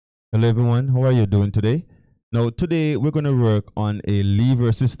Hello everyone, how are you doing today? Now today we're going to work on a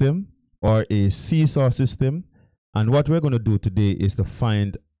lever system or a seesaw system, and what we're going to do today is to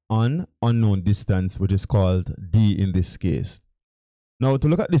find an unknown distance, which is called d in this case. Now to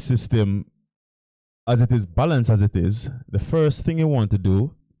look at this system as it is balanced as it is, the first thing you want to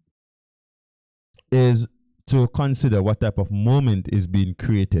do is to consider what type of moment is being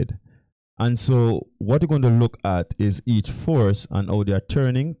created. And so what you're going to look at is each force and how they are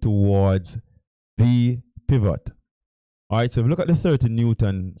turning towards the pivot. All right, so if we look at the 30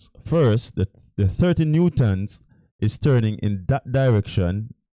 newtons first, the 30 newtons is turning in that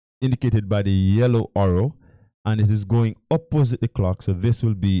direction indicated by the yellow arrow, and it is going opposite the clock, so this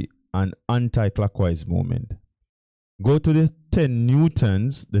will be an anti-clockwise moment. Go to the 10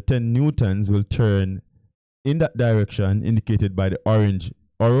 newtons, the 10 newtons will turn in that direction indicated by the orange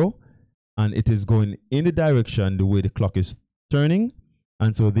arrow, and it is going in the direction the way the clock is turning,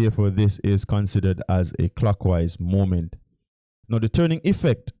 and so therefore this is considered as a clockwise moment. Now the turning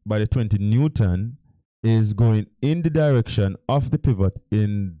effect by the 20 newton is going in the direction of the pivot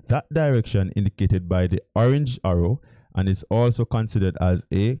in that direction indicated by the orange arrow, and it's also considered as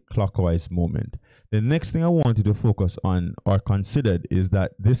a clockwise moment. The next thing I want you to focus on or consider is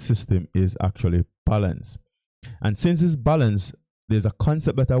that this system is actually balanced, and since it's balanced, there's a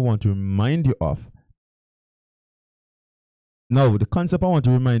concept that I want to remind you of. Now, the concept I want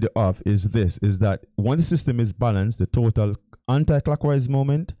to remind you of is this, is that when the system is balanced, the total anti-clockwise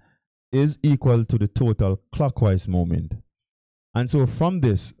moment is equal to the total clockwise moment. And so from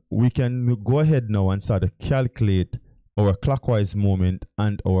this, we can go ahead now and start to calculate our clockwise moment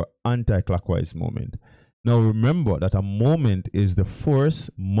and our anti-clockwise moment. Now remember that a moment is the force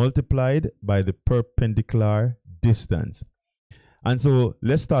multiplied by the perpendicular distance. And so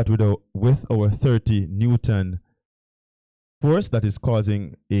let's start with our 30 newton force that is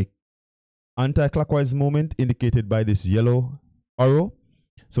causing a anti-clockwise moment indicated by this yellow arrow.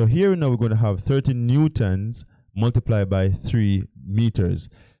 So here now we're going to have 30 newtons multiplied by 3 meters.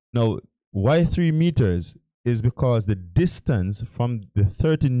 Now, why 3 meters is because the distance from the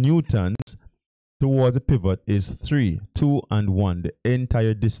 30 newtons towards the pivot is 3, 2 and 1. The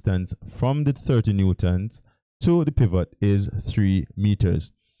entire distance from the 30 newtons to the pivot is 3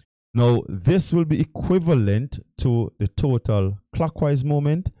 meters. Now, this will be equivalent to the total clockwise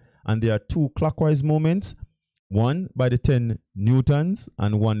moment, and there are two clockwise moments, one by the 10 newtons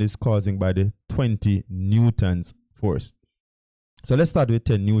and one is causing by the 20 newtons force. So let's start with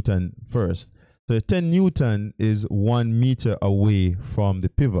 10 newton first. So the 10 newton is 1 meter away from the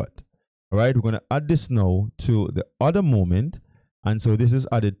pivot. All right, we're going to add this now to the other moment. And so this is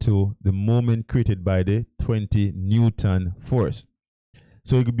added to the moment created by the 20 newton force.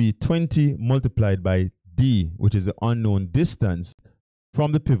 So it could be 20 multiplied by d, which is the unknown distance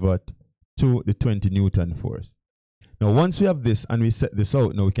from the pivot to the 20 newton force. Now, once we have this and we set this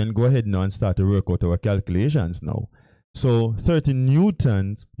out, now we can go ahead now and start to work out our calculations now. So 30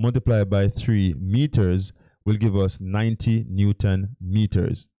 newtons multiplied by 3 meters will give us 90 newton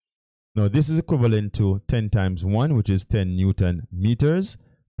meters. Now, this is equivalent to 10 times 1, which is 10 newton meters,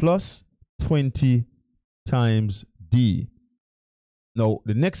 plus 20 times d. Now,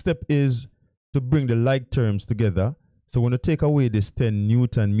 the next step is to bring the like terms together. So we're going to take away this 10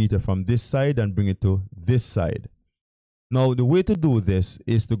 newton meter from this side and bring it to this side. Now, the way to do this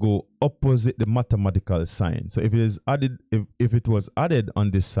is to go opposite the mathematical sign. So if it is added, if it was added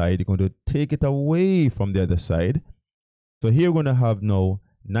on this side, you're going to take it away from the other side. So here we're going to have now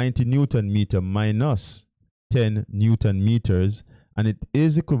 90 newton meter minus 10 newton meters, and it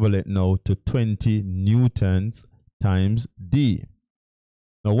is equivalent now to 20 newtons times d.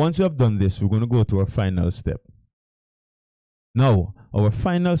 Now, once we have done this, we're going to go to our final step. Now, our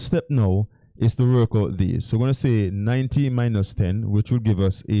final step now is to work out these. So we're going to say 90 minus 10, which will give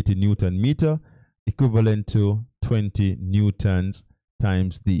us 80 newton meter, equivalent to 20 newtons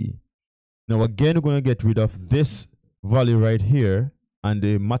times d. Now, again, we're going to get rid of this value right here, and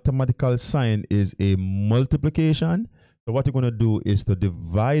the mathematical sign is a multiplication. So what we're going to do is to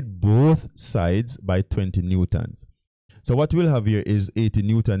divide both sides by 20 newtons. So what we'll have here is 80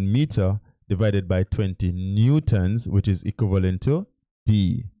 newton meter divided by 20 newtons, which is equivalent to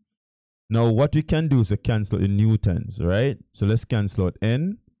d. Now what we can do is to cancel the newtons, right? So let's cancel out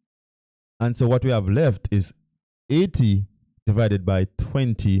n. And so what we have left is 80 divided by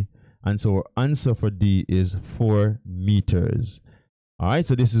 20. And so our answer for d is 4 meters. All right,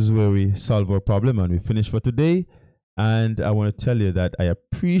 so this is where we solve our problem and we finish for today. And I want to tell you that I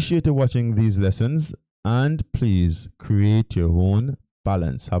appreciate you watching these lessons, and please create your own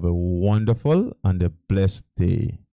balance. Have a wonderful and a blessed day.